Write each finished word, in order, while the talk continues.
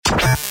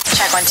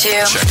Check 1 2.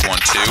 Check 1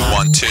 2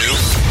 1 2.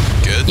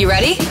 Good. You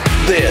ready?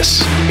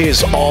 This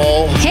is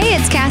all Hey,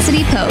 it's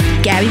Cassidy Pope,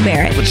 Gabby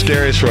Barrett. It's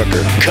Darius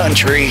Rucker.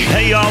 country.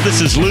 Hey, y'all,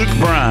 this is Luke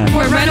Bryan.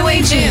 We're Runaway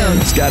June.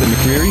 Scotty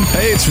McCreery.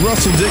 Hey, it's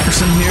Russell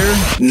Dickerson here.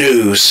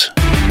 News.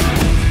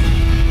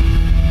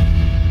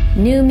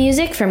 New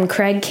music from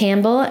Craig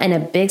Campbell and a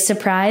big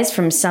surprise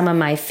from some of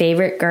my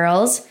favorite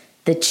girls,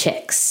 the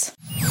Chicks.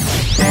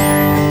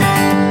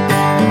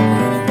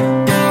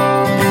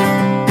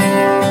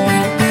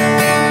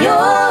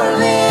 You're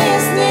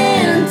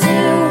listening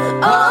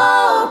to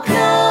All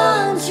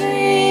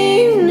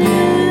Country News.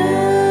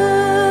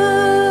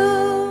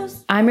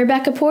 I'm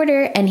Rebecca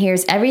Porter, and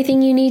here's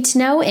everything you need to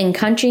know in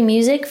country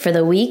music for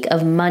the week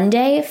of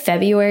Monday,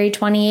 February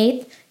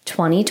 28th,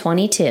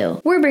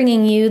 2022. We're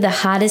bringing you the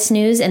hottest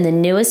news and the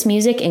newest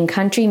music in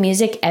country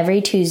music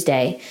every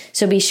Tuesday,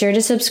 so be sure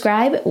to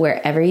subscribe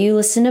wherever you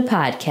listen to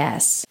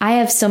podcasts. I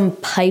have some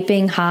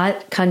piping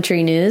hot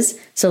country news,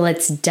 so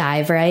let's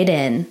dive right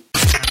in.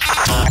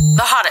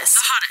 The hottest.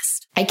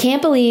 I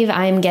can't believe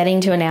I'm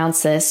getting to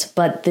announce this,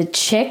 but the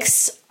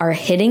Chicks are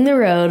hitting the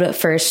road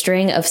for a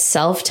string of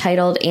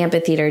self-titled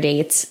amphitheater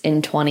dates in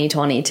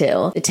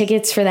 2022. The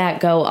tickets for that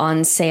go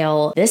on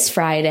sale this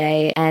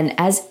Friday, and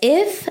as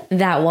if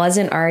that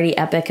wasn't already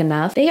epic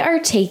enough, they are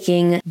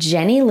taking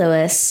Jenny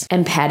Lewis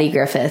and Patty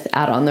Griffith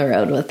out on the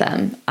road with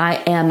them. I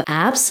am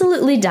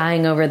absolutely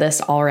dying over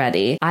this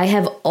already. I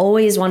have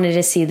always wanted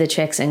to see the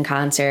Chicks in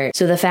concert,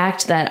 so the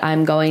fact that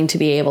I'm going to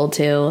be able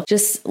to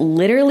just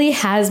literally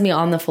has me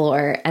on the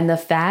floor, and the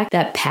fact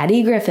that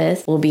Patty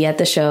Griffith will be at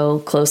the show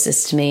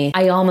closest to me,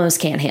 I almost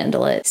can't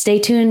handle it. Stay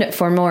tuned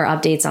for more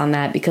updates on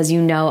that because you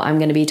know I'm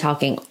going to be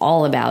talking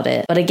all about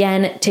it. But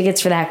again,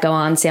 tickets for that go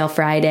on sale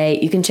Friday.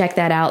 You can check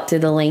that out through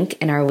the link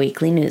in our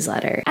weekly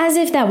newsletter. As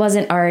if that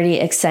wasn't already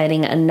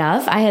exciting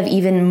enough, I have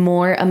even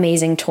more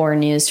amazing tour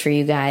news for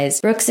you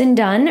guys. Brooks and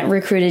Dunn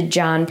recruited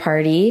Jon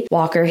Pardi,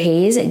 Walker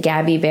Hayes,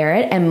 Gabby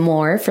Barrett, and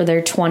more for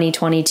their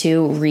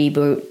 2022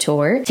 Reboot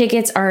Tour.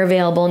 Tickets are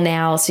available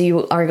now, so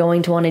you are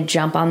going to want to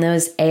jump on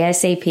those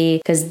ASAP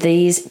because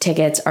these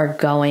tickets are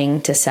going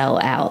to sell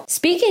out.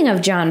 Speaking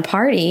of Jon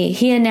Pardi,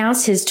 he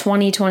announced his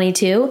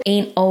 2022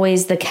 Ain't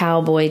Always the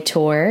Cowboy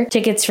Tour.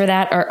 Tickets for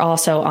that are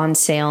also on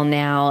sale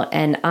now.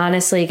 And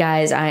honestly,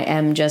 guys, I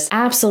am just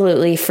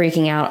absolutely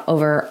freaking out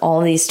over all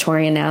these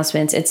touring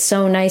announcements. It's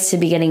so nice to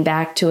be getting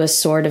back to a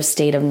sort of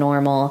state of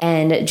normal.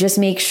 And just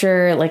make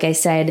sure, like I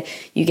said,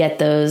 you get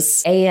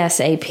those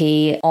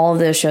ASAP. All of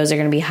those shows are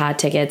going to be hot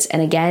tickets.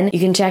 And again, you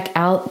can check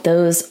out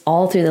those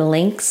all through the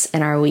links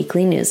in our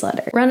weekly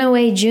newsletter.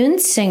 Runaway June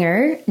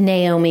singer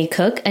Naomi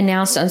Cook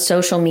announced on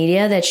social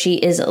media that she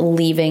is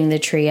leaving the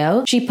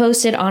trio. She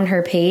posted on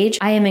her page,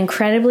 "I am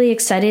incredibly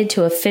excited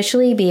to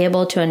officially be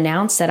able to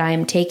announce that I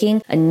am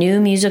taking a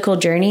new musical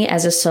journey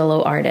as a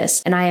solo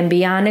artist, and I am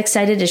beyond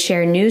excited to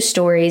share new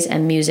stories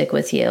and music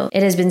with you.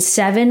 It has been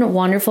 7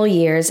 wonderful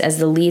years as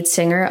the lead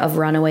singer of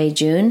Runaway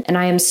June, and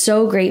I am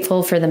so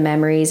grateful for the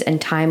memories and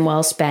time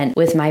well spent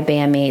with my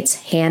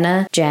bandmates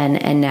Hannah, Jen,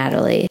 and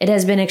Natalie. It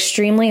has been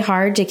extremely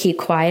hard to keep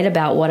quiet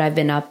about what I've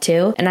been up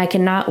to, and I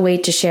cannot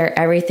wait to share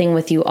everything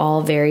with you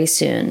all very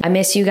soon. I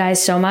miss you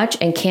guys so much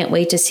and can't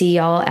wait to see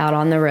y'all out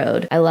on the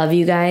road. I love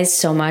you guys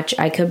so much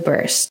I could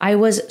burst." I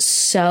was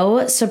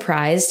so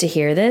surprised to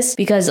hear this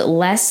because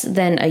less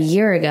than a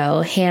year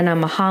ago, Hannah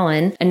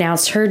Mulholland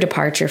announced her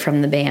departure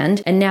from the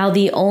band, and now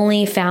the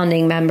only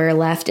founding member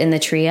left in the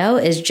trio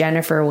is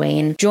Jennifer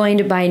Wayne,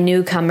 joined by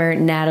newcomer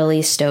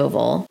Natalie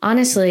Stovall.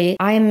 Honestly,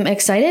 I'm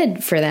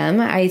excited for them.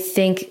 I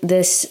think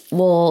this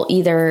will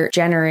either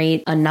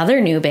generate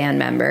another new band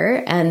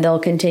member and they'll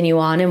continue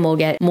on and we'll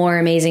get more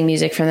amazing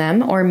music from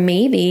them, or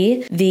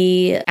maybe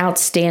the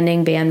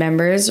outstanding band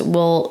members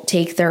will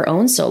take their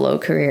own solo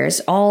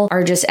careers. All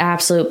are just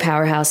absolute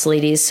powerhouse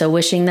ladies, so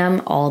wishing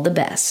them all the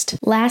best.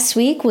 Last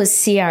week was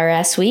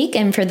CRS week,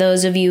 and for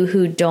those of you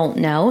who don't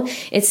know,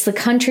 it's the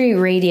country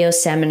radio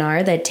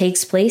seminar that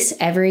takes place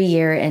every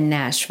year in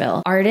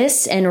Nashville.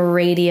 Artists and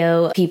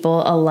radio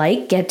people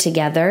alike get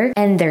together,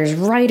 and there's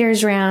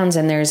writers rounds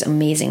and there's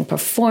amazing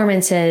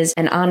performances,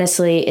 and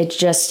honestly, it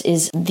just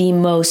is the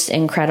most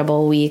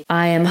incredible week.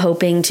 I am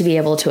hoping to be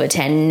able to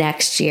attend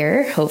next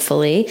year,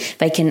 hopefully,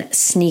 if I can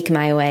sneak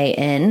my way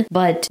in.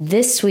 But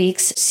this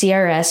week's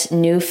CRS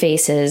New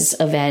Faces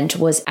event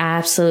was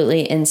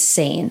absolutely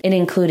insane. It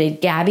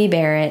included Gabby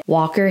Barrett,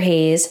 Walker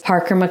Hayes,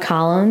 Parker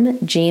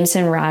McCollum,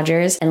 Jameson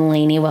Rogers, and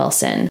Lainey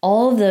Wilson.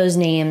 All of those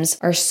names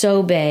are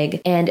so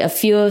big, and a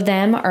few of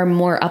them are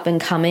more up and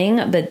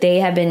coming, but they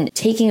have been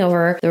taking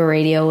over the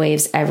radio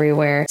waves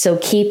everywhere. So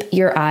keep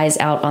your eyes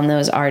out on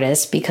those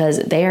artists because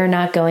they are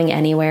not going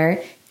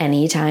anywhere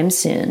anytime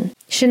soon.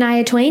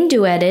 Shania Twain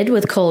duetted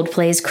with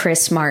Coldplay's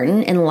Chris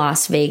Martin in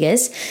Las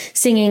Vegas,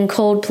 singing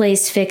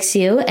Coldplay's Fix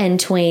You and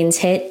Twain's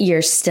hit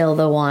You're Still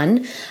the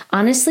One.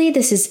 Honestly,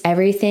 this is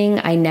everything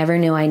I never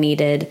knew I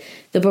needed.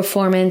 The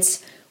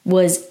performance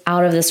was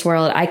out of this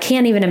world. I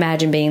can't even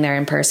imagine being there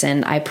in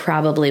person. I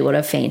probably would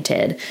have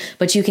fainted.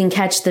 But you can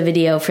catch the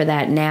video for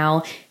that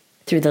now.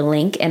 through the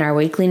link in our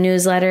weekly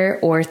newsletter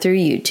or through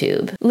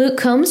YouTube. Luke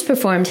Combs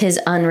performed his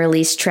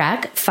unreleased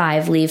track,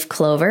 5-Leaf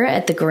Clover,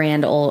 at the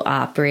Grand Ole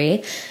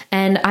Opry,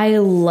 and I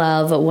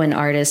love when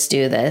artists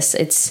do this.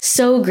 It's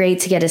so great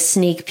to get a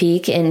sneak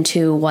peek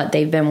into what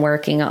they've been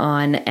working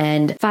on,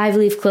 and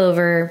 5-Leaf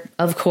Clover,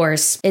 of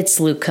course, it's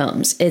Luke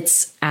Combs.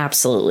 It's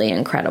absolutely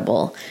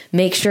incredible.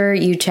 Make sure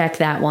you check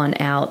that one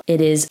out.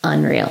 It is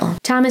unreal.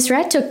 Thomas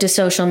Rhett took to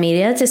social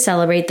media to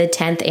celebrate the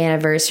 10th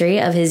anniversary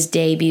of his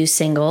debut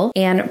single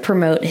and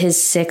promote his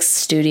 6th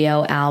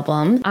studio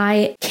album.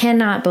 I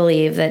cannot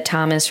believe that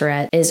Thomas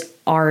Rhett is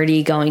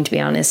already going to be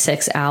on his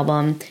 6th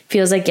album.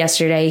 Feels like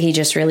yesterday he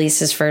just released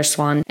his first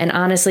one, and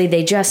honestly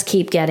they just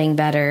keep getting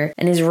better,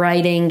 and his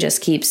writing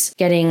just keeps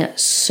getting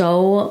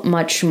so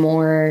much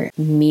more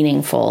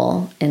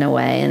meaningful in a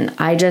way, and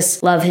I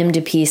just love him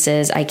to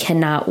pieces. I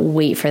cannot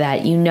wait for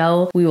that. You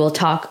know, we will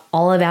talk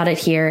all about it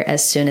here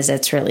as soon as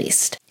it's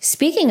released.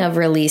 Speaking of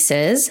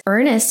releases,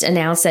 Ernest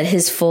announced that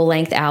his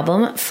full-length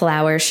album,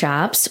 Flower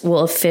Shops, will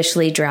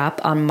officially drop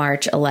on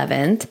March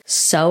 11th.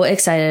 So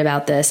excited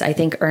about this. I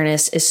think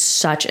Ernest is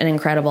such an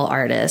incredible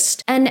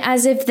artist. And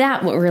as if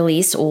that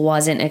release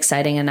wasn't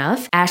exciting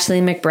enough,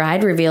 Ashley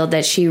McBryde revealed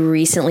that she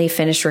recently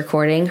finished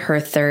recording her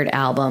 3rd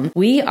album.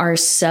 We are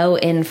so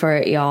in for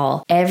it,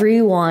 y'all.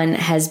 Everyone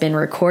has been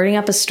recording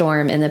up a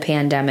storm in the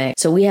pandemic,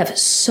 so we have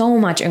so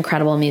much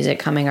incredible music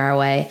coming our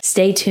way.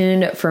 Stay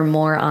tuned for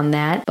more on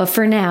that. But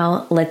for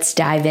now, let's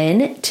dive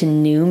in to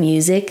new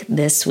music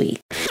this week.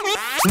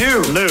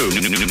 New.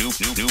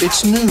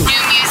 It's new. New music.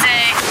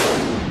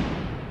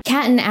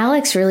 Kat and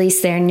Alex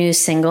released their new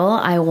single,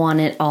 I Want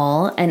It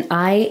All, and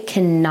I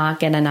cannot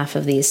get enough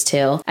of these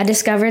two. I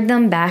discovered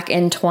them back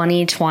in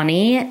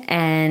 2020,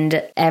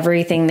 and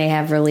everything they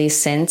have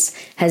released since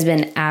has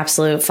been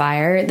absolute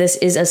fire. This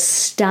is a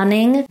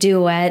stunning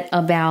duet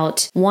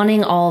about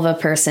wanting all of a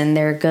person,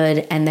 their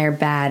good and their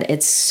bad.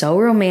 It's so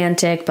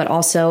romantic, but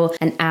also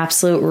an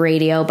absolute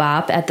radio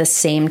bop at the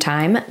same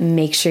time.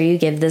 Make sure you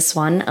give this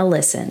one a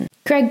listen.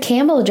 Craig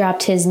Campbell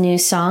dropped his new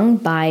song,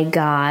 By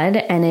God,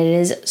 and it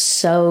is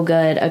so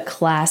good. A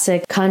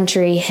classic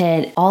country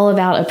hit, all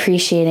about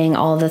appreciating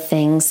all the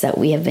things that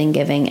we have been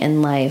giving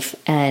in life,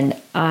 and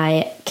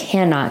I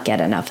cannot get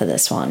enough of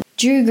this one.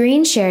 Drew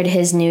Green shared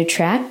his new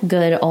track,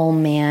 Good Old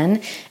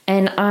Man,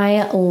 and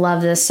I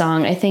love this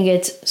song. I think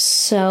it's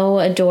so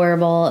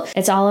adorable.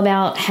 It's all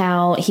about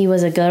how he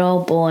was a good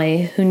old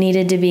boy who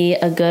needed to be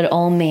a good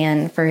old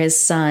man for his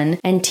son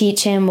and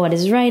teach him what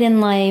is right in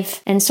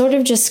life, and sort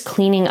of just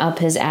cleaning up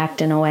his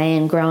act in a way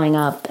and growing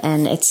up.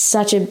 And it's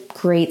such a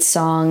great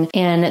song,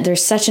 and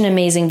there's such an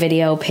amazing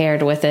video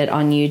paired with it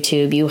on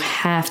YouTube. You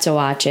have to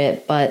watch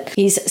it, but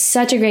he's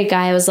such a great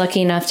guy. I was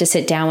lucky enough to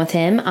sit down with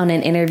him on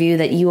an interview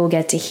that you will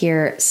get to hear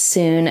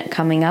soon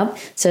coming up,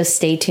 so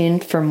stay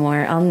tuned for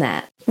more on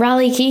that.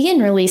 Raleigh Keegan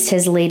released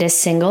his latest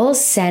single,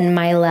 Send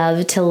My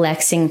Love to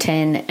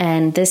Lexington,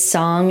 and this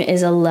song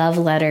is a love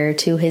letter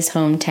to his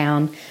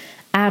hometown.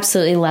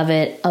 Absolutely love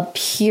it. A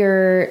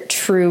pure,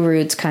 true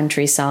roots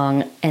country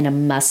song and a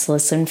must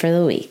listen for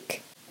the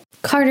week.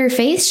 Carter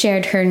Faith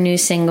shared her new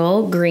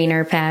single,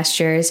 Greener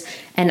Pastures,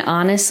 and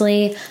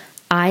honestly,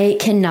 I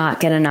cannot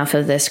get enough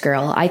of this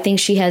girl. I think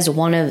she has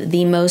one of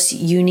the most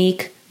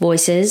unique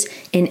voices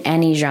in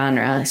any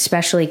genre,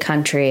 especially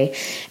country.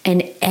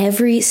 And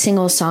every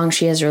single song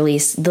she has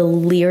released, the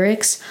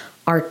lyrics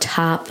are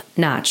top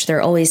notch.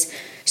 They're always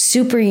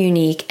super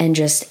unique and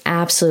just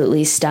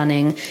absolutely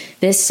stunning.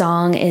 This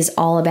song is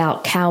all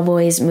about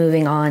cowboys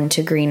moving on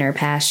to greener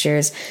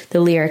pastures. The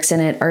lyrics in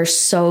it are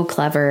so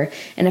clever.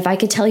 And if I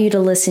could tell you to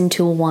listen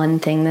to one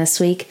thing this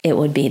week, it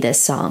would be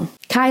this song.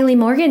 Kylie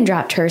Morgan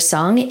dropped her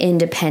song,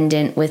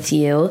 Independent with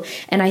You,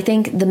 and I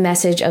think the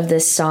message of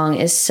this song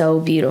is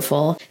so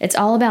beautiful. It's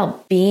all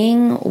about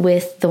being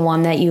with the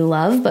one that you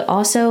love, but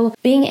also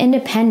being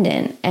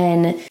independent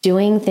and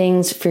doing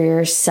things for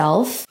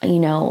yourself,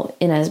 in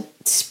a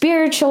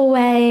spiritual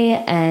way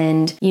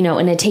and, in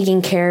a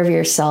taking care of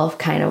yourself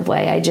kind of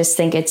way. I just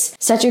think it's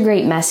such a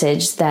great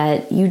message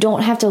that you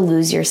don't have to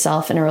lose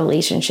yourself in a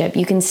relationship.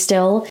 You can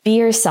still be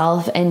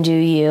yourself and do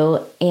you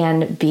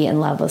and be in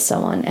love with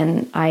someone.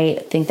 And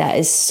I think that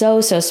is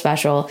so, so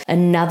special.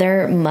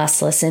 Another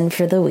must listen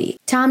for the week.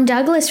 Tom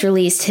Douglas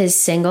released his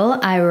single,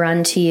 I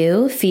Run to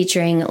You,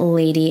 featuring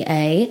Lady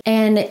A.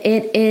 And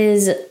it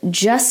is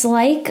just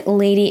like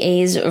Lady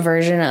A's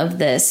version of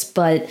this,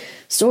 but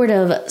sort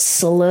of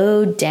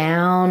slowed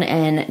down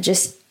and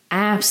just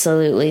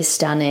absolutely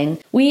stunning.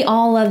 We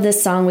all love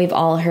this song. We've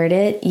all heard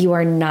it. You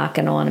are not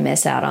going to want to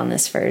miss out on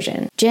this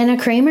version. Jana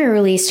Kramer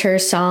released her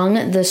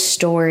song, The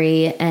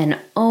Story, and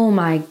oh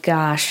my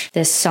gosh,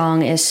 this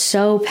song is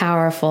so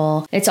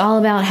powerful. It's all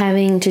about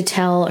having to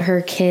tell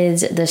her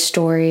kids the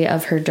story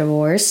of her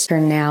divorce, her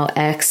now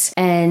ex.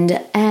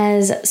 And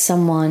as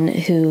someone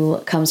who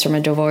comes from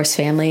a divorced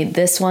family,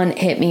 this one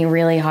hit me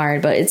really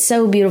hard, but it's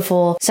so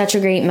beautiful, such a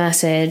great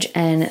message,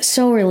 and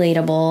so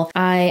relatable.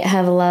 I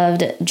have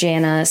loved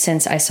Jana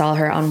since I saw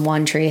her on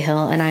One Tree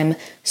Hill, and I'm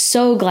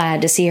so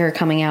glad to see her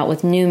coming out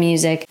with new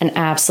music and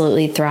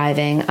absolutely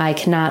thriving. I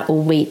cannot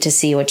wait to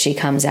see what she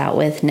comes out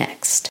with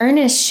next.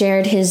 Ernest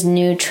shared his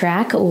new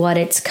track, What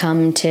It's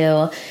Come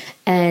To,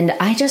 and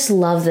I just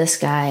love this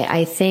guy.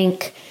 I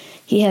think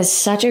he has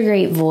such a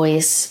great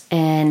voice,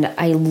 and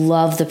I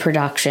love the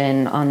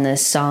production on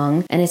this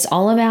song. And it's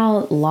all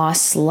about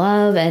lost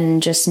love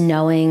and just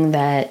knowing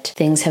that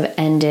things have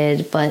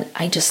ended. But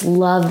I just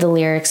love the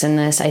lyrics in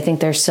this. I think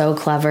they're so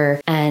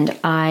clever, and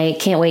I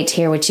can't wait to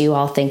hear what you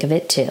all think of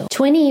it too.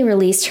 Twinny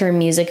released her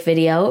music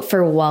video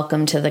for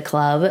Welcome to the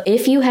Club.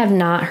 If you have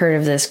not heard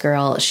of this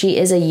girl, she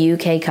is a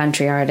UK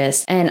country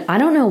artist, and I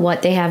don't know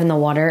what they have in the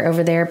water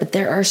over there, but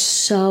there are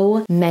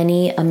so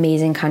many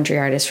amazing country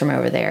artists from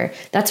over there.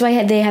 That's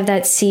why they have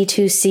that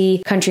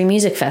C2C Country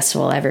Music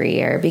Festival every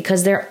year,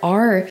 because there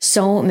are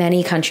so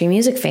many country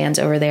music fans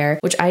over there,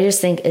 which I just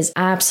think is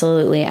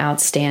absolutely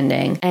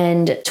outstanding.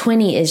 And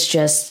Twinny is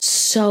just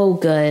so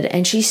good,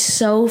 and she's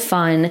so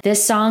fun.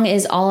 This song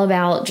is all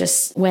about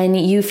just when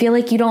you feel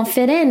like you don't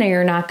fit in or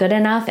you're not good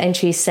enough, and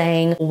she's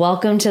saying,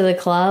 welcome to the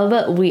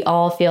club. We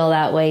all feel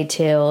that way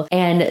too.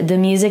 And the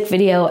music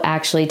video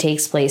actually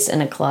takes place in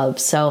a club.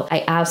 So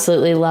I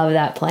absolutely love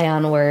that play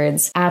on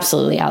words.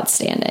 Absolutely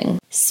outstanding.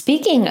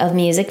 Speaking of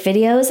music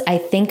videos, I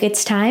think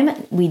it's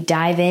time we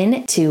dive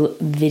in to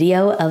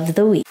Video of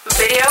the Week.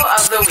 Video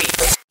of the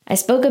week. I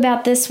spoke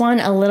about this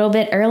one a little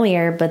bit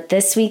earlier, but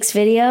this week's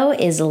video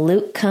is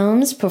Luke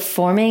Combs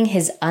performing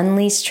his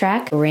Unleashed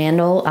track,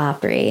 Randall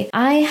Opry.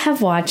 I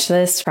have watched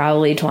this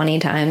probably 20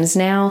 times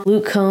now.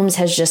 Luke Combs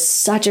has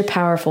just such a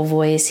powerful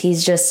voice.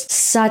 He's just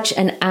such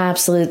an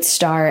absolute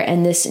star,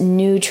 and this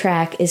new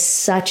track is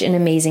such an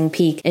amazing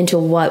peek into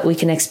what we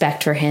can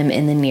expect for him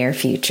in the near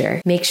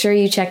future. Make sure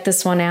you check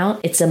this one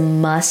out. It's a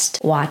must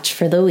watch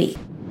for the week.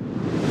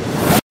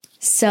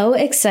 So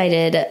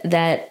excited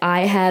that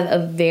I have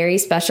a very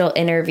special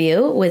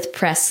interview with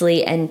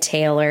Presley and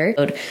Taylor.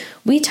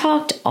 We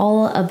talked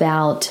all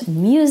about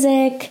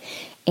music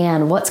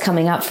and what's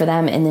coming up for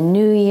them in the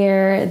new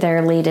year,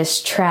 their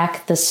latest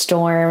track, The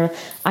Storm.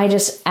 I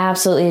just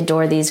absolutely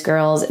adore these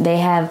girls. They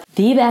have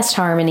the best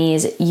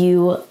harmonies.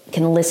 You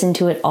can listen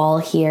to it all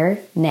here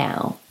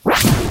now.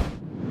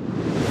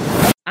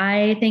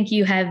 I think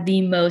you have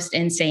the most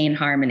insane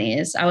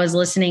harmonies. I was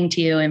listening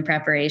to you in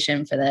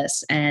preparation for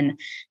this, and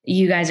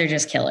you guys are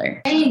just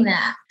killer. Saying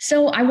that.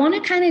 So I want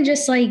to kind of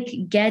just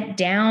get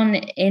down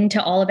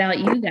into all about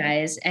you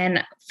guys.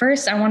 And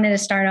first, I wanted to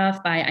start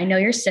off by, I know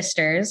you're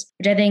sisters,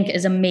 which I think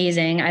is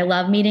amazing. I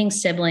love meeting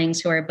siblings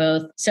who are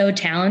both so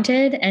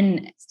talented,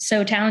 and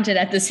so talented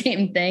at the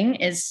same thing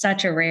is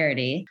such a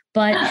rarity.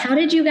 But how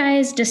did you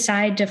guys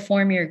decide to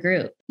form your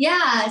group?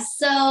 Yeah,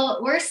 so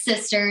we're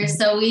sisters.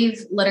 So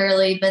we've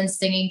literally been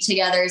singing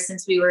together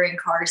since we were in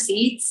car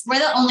seats. We're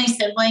the only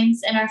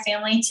siblings in our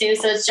family too.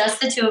 So it's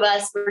just the two of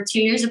us. We're 2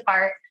 years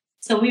apart.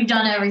 So we've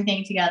done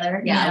everything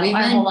together. Yeah, we've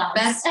been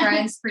best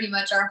friends pretty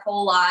much our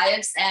whole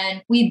lives.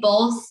 And we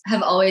both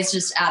have always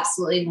just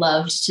absolutely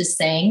loved to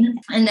sing.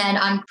 And then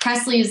on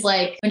Presley's,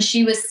 when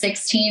she was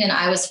 16 and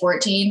I was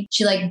 14,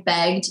 she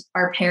begged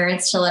our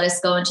parents to let us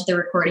go into the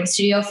recording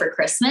studio for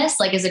Christmas,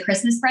 as a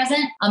Christmas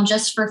present,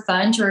 just for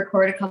fun, to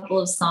record a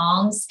couple of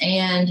songs.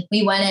 And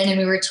we went in and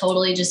we were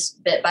totally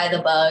just bit by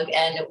the bug.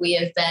 And we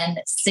have been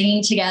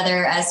singing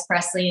together as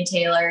Presley and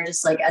Taylor,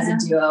 just as a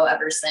duo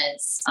ever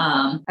since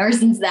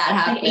that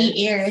happened. 8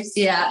 years.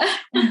 Yeah.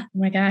 Oh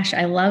my gosh,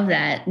 I love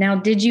that. Now,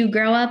 did you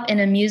grow up in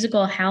a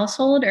musical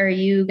household, or are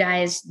you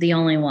guys the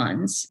only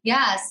ones?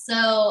 Yeah.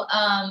 So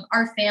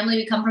our family,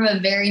 we come from a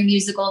very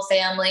musical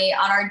family.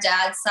 On our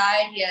dad's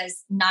side, he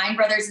has 9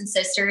 brothers and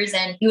sisters,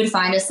 and he would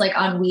find us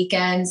on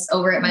weekends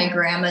over at my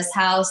grandma's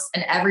house,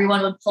 and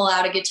everyone would pull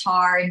out a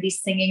guitar and be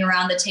singing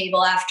around the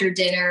table after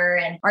dinner.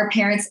 And our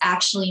parents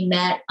actually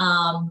met.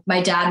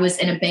 My dad was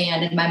in a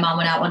band and my mom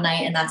went out one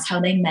night, and that's how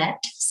they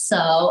met.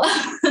 So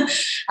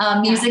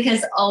music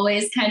has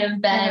always kind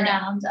of been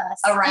around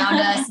us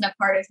and a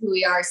part of who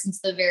we are since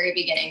the very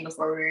beginning,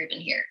 before we were even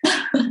here.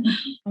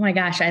 Oh my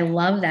gosh, I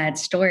love that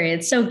story.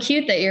 It's so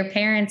cute that your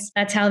parents,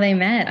 that's how they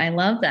met. I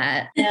love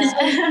that.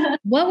 Yeah.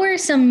 What were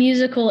some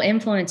musical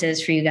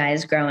influences for you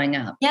guys growing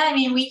up? Yeah, I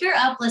mean, we grew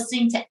up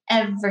listening to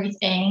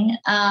everything,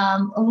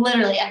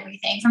 literally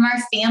everything. From our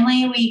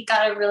family, we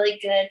got a really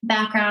good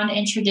background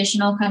in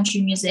traditional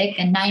country music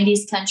and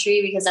 90s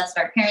country, because that's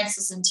what our parents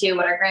listened to,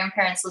 what our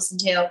grandparents listened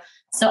to.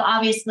 So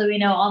obviously we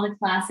know all the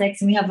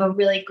classics, and we have a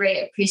really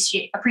great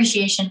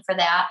appreciation for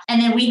that.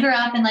 And then we grew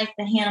up in the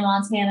Hannah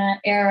Montana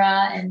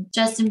era and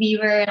Justin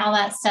Bieber and all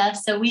that stuff.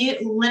 So we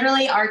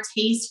literally, our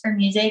taste for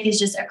music is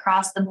just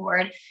across the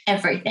board,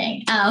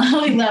 everything.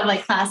 We love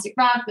classic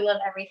rock. We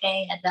love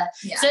everything. And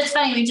so it's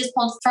funny. We just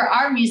pulled for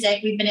our music.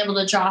 We've been able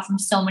to draw from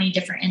so many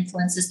different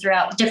influences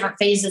throughout different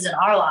phases in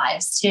our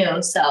lives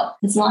too. So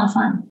it's a lot of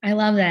fun. I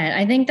love that.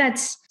 I think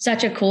that's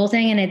such a cool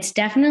thing. And it's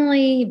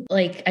definitely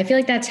like, I feel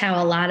like that's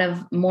how a lot of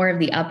more of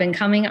the up and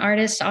coming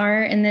artists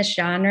are in this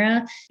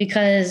genre,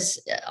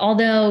 because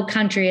although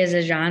country is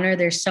a genre,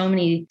 there's so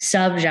many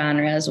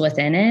subgenres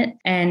within it.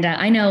 And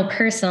I know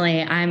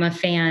personally, I'm a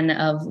fan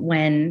of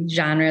when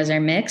genres are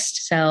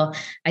mixed. So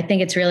I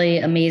think it's really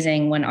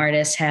amazing when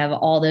artists have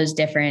all those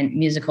different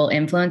musical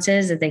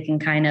influences that they can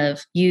kind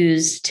of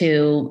use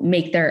to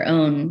make their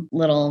own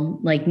little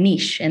like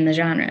niche in the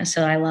genre.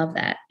 So I love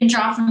that. You can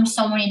draw from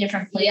so many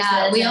different places.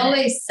 Yeah, we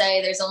always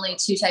say there's only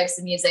two types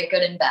of music,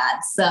 good and bad.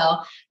 So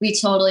we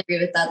totally agree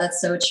with that.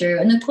 That's so true.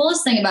 And the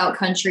coolest thing about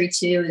country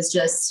too is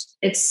just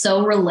it's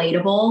so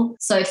relatable.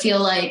 So I feel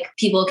like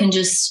people can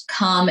just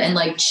come and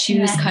like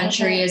choose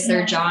country as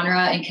their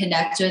genre and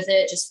connect with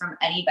it just from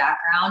any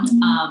background.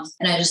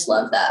 And I just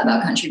love that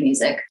about country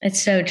music. It's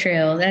so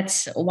true.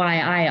 That's why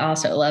I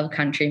also love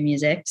country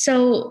music.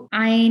 So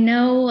I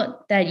know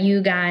that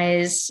you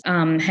guys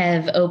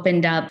have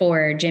opened up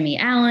for Jimmy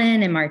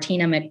Allen and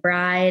Martina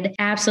McBride.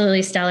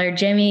 Absolutely stellar.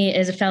 Jimmy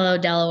is a fellow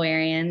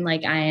Delawarean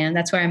like I am.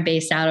 That's where I'm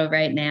based out of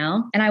right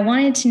now. And I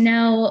wanted to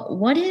know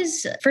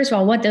first of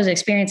all, what those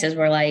experiences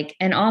were like,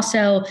 and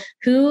also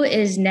who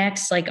is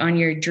next like on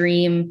your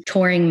dream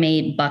touring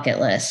mate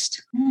bucket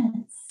list?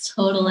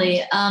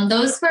 Totally.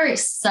 Those were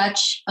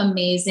such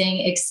amazing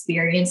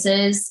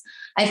experiences.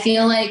 I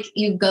feel like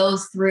you go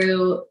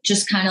through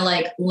just kind of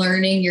like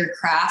learning your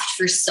craft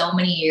for so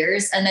many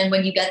years. And then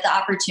when you get the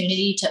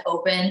opportunity to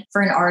open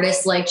for an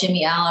artist like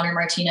Jimmy Allen or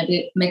Martina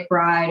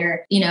McBride,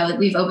 or, you know,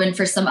 we've opened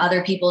for some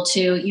other people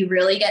too, you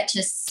really get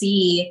to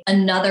see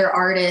another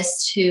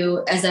artist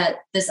who is at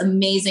this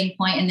amazing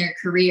point in their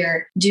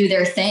career do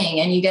their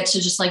thing. And you get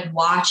to just like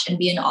watch and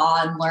be in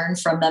awe and learn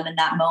from them in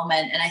that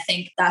moment. And I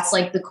think that's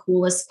like the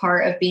coolest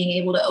part of being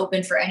able to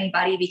open for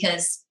anybody,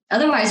 because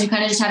otherwise you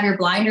kind of just have your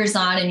blinders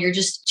on and you're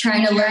just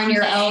trying to learn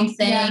your own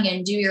thing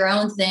and do your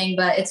own thing.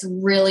 But it's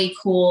really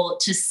cool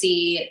to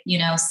see, you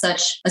know,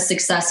 such a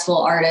successful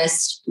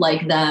artist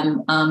like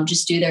them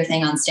just do their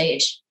thing on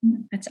stage.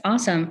 That's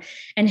awesome.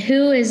 And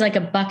who is like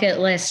a bucket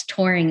list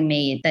touring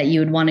mate that you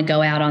would want to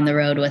go out on the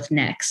road with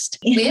next?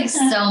 We have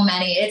so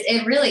many.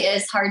 It really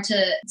is hard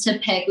to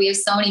pick. We have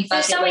so many bucket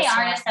list. There's so many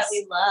artists that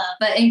we love.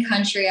 But in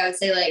country, I would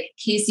say like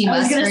Casey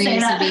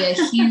Musgraves would be a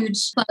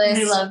huge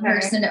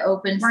person to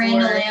open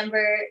Miranda for.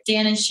 Lambert,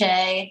 Dan and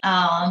Shay,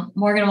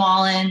 Morgan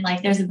Wallen.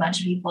 Like there's a bunch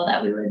of people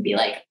that we would be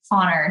like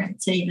honored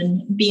to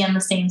even be on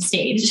the same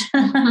stage.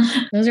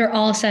 Those are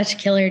all such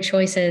killer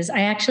choices.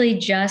 I actually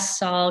just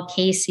saw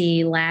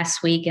Casey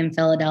last week in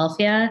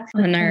Philadelphia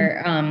on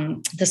our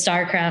the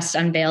Starcrossed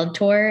Unveiled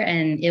tour,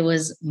 and it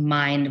was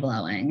mind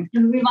blowing.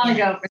 We want to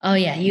go. Oh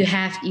yeah, you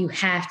have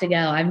to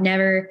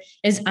go.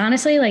 It's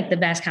honestly like the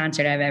best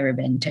concert I've ever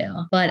been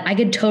to. But I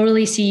could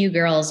totally see you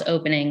girls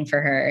opening for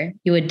her.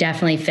 You would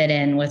definitely fit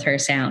in with her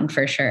sound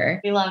for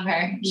sure. We love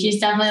her. She's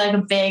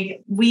definitely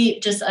like we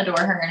just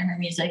adore her and her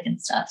music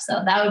and stuff.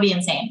 So that would be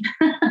insane.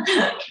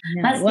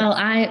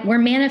 We're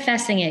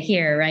manifesting it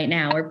here right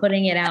now. We're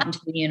putting it out into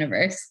the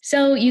universe.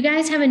 So you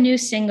guys have a new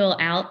single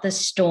out, The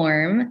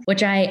Storm,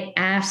 which I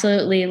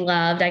absolutely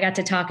loved. I got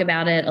to talk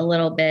about it a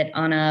little bit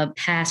on a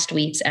past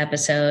week's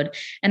episode.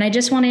 And I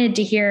just wanted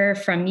to hear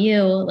from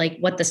you, like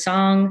what the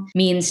song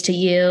means to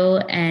you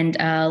and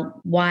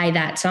why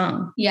that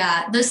song.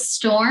 Yeah, The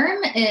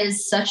Storm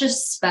is such a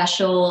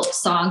special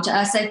song to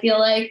us. I feel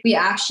like we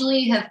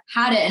actually have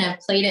had it and have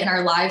played it in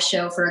our live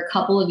show for a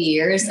couple of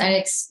years. And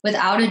it's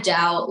without a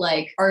doubt,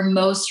 like our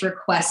most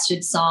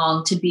requested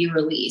song to be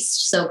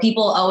released. So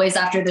people always,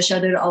 after the show,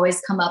 they would always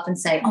come up and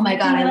say, oh my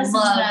God, I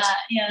loved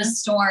The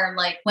Storm.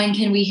 Like, when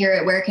can we hear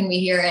it? Where can we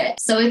hear it?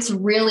 So it's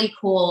really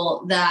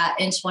cool that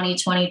in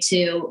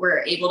 2022,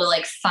 we're able to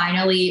like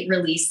finally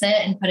release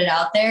it and put it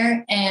out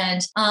there.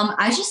 And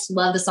I just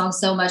love the song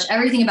so much.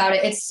 Everything about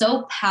it. It's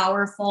so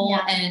powerful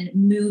and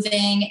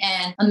moving.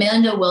 And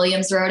Amanda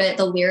Williams wrote it.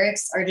 The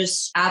lyrics are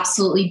just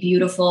absolutely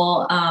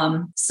beautiful.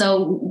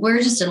 So we're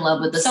just in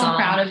love with the song. So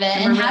proud of it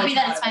and happy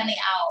that it's finally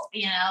out.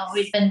 You know,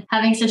 we've been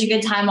having such a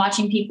good time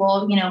watching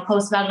people, you know,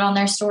 post about it on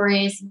their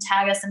stories and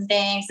tag us and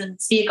things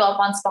and see it go up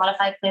on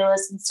Spotify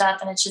playlists and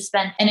stuff. And it's just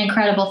been an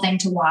incredible thing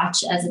to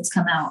watch as it's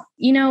come out.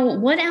 You know,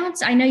 what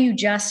else? I know you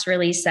just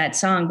released that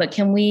song, but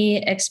can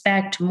we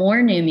expect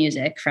more new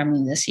music from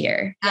you this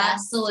year?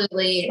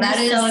 Absolutely.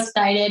 We're so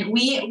excited.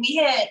 We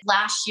had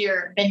last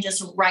year been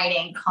just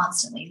writing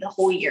constantly the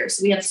whole year.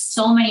 So we have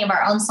so many of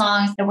our own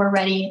songs that we're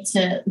ready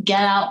to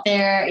get out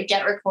there,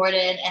 get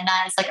recorded. And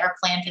that is like our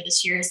plan for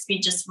this year, is to be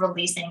just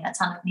releasing a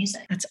ton of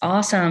music. That's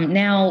awesome.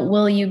 Now,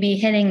 will you be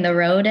hitting the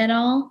road at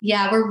all?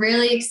 Yeah, we're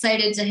really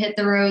excited to hit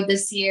the road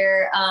this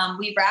year.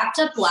 We wrapped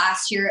up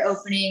last year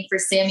opening for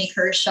Sammy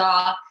Kershaw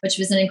saw, which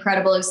was an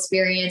incredible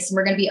experience. And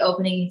we're going to be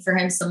opening for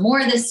him some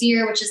more this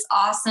year, which is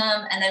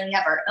awesome. And then we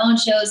have our own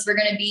shows. We're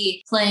going to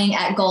be playing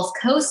at Gulf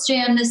Coast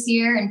Jam this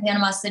year in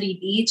Panama City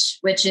Beach,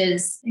 which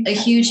is a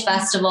huge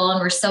festival. And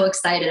we're so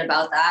excited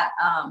about that.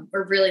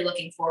 We're really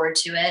looking forward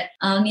to it.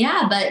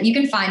 But you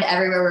can find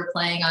everywhere we're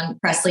playing on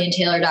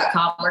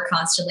PresleyandTaylor.com. We're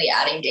constantly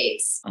adding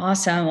dates.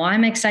 Awesome. Well,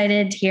 I'm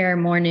excited to hear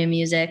more new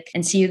music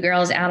and see you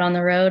girls out on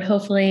the road.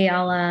 Hopefully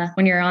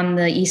when you're on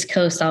the East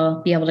Coast,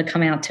 I'll be able to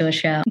come out to a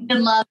show. I'd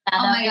love that.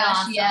 Oh my gosh.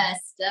 Awesome.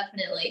 Yes,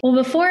 definitely. Well,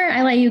 before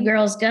I let you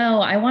girls go,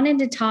 I wanted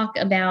to talk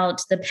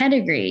about the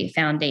Pedigree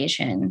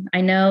Foundation.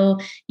 I know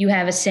you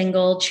have a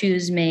single,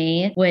 Choose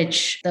Me,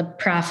 which the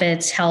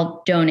profits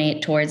help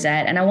donate towards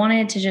that. And I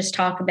wanted to just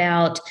talk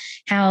about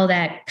how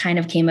that kind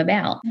of came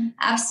about.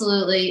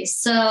 Absolutely.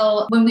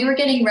 So when we were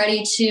getting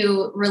ready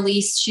to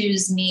release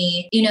Choose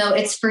Me,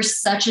 it's for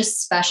such a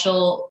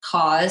special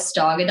cause,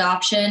 dog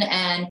adoption.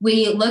 And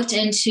we looked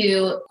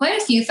into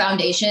quite a few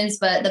foundations,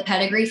 but the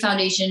Pedigree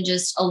Foundation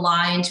just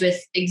aligned with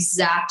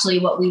exactly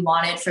what we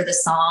wanted for the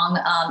song.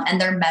 And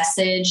their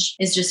message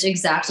is just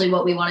exactly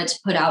what we wanted to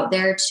put out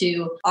there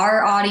to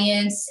our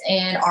audience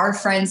and our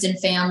friends and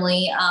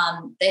family.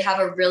 They have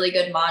a really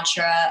good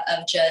mantra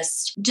of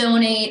just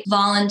donate,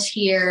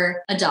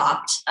 volunteer,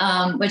 adopt,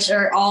 which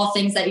are all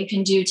things that you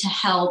can do to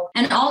help.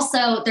 And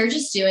also they're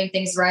just doing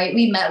things right.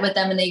 We met with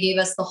them and they gave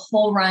us the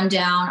whole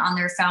rundown on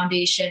their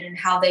foundation and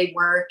how they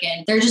work.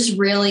 And they're just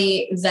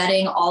really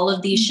vetting all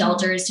of these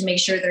shelters to make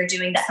sure they're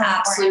doing the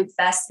absolute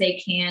best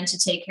they can to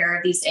take care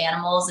of these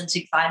animals and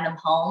to find them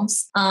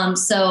homes.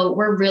 So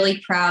we're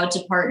really proud to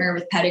partner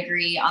with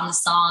Pedigree on the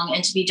song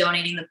and to be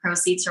donating the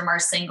proceeds from our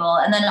single.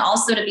 And then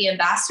also to be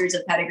ambassadors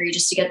of Pedigree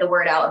just to get the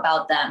word out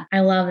about them. I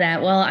love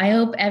that. Well, I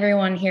hope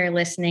everyone here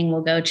listening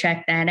will go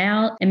check that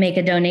out and make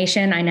a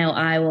donation. I know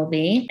I will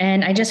be.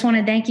 And I just want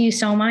to thank you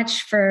so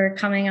much for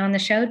coming on the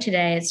show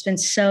today. It's been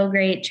so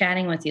great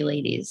chatting with you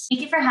ladies.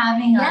 Thank you for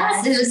having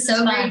us. Yes, it was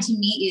so great to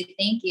meet you.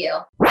 Thank you.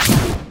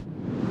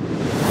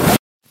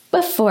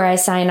 Before I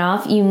sign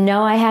off,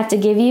 I have to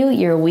give you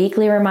your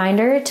weekly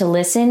reminder to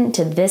listen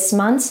to this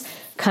month's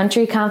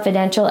Country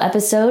Confidential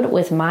episode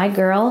with my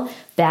girl,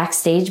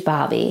 Backstage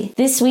Bobby.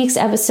 This week's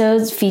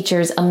episode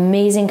features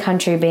amazing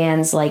country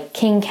bands like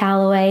King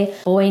Calloway,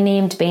 Boy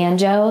Named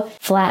Banjo,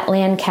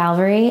 Flatland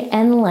Cavalry,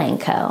 and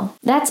Lanco.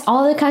 That's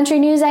all the country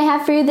news I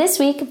have for you this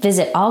week.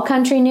 Visit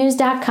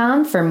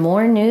allcountrynews.com for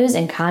more news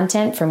and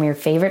content from your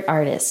favorite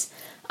artists.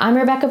 I'm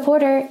Rebecca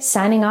Porter,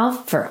 signing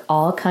off for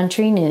All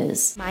Country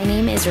News. My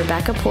name is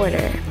Rebecca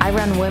Porter. I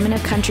run Women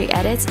of Country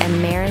Edits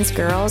and Marin's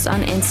Girls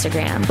on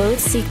Instagram.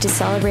 Both seek to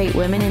celebrate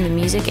women in the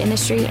music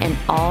industry and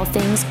all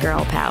things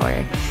girl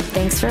power.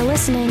 Thanks for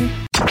listening.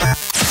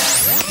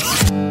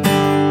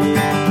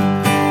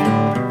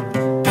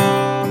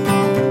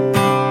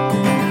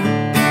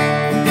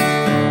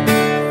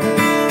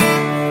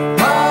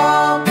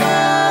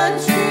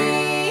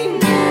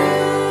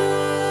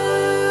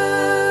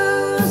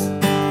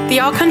 The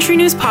All Country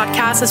News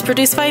podcast is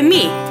produced by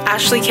me,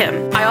 Ashley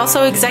Kim. I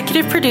also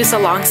executive produce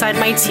alongside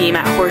my team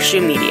at Horseshoe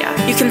Media.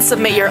 You can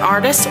submit your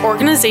artist,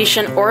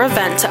 organization, or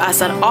event to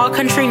us at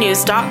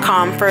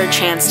allcountrynews.com for a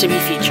chance to be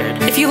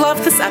featured. If you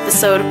love this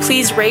episode,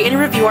 please rate and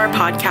review our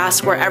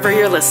podcast wherever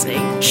you're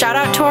listening. Shout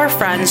out to our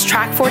friends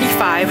Track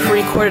 45 who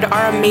recorded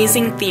our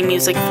amazing theme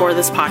music for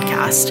this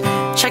podcast.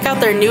 Check out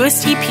their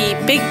newest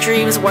EP, Big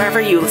Dreams, wherever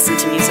you listen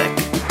to music.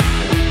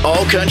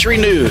 All Country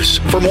News.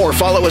 For more,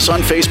 follow us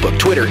on Facebook,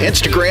 Twitter,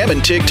 Instagram,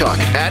 and TikTok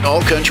at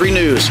All Country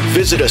News.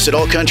 Visit us at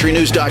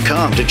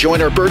allcountrynews.com to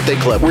join our birthday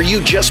club where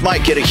you just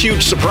might get a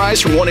huge surprise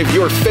from one of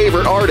your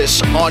favorite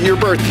artists on your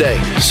birthday.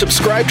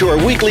 Subscribe to our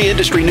weekly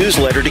industry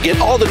newsletter to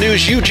get all the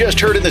news you just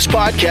heard in this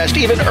podcast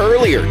even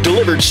earlier,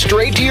 delivered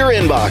straight to your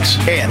inbox.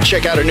 And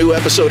check out a new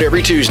episode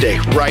every Tuesday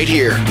right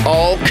here,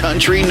 All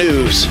Country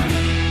News.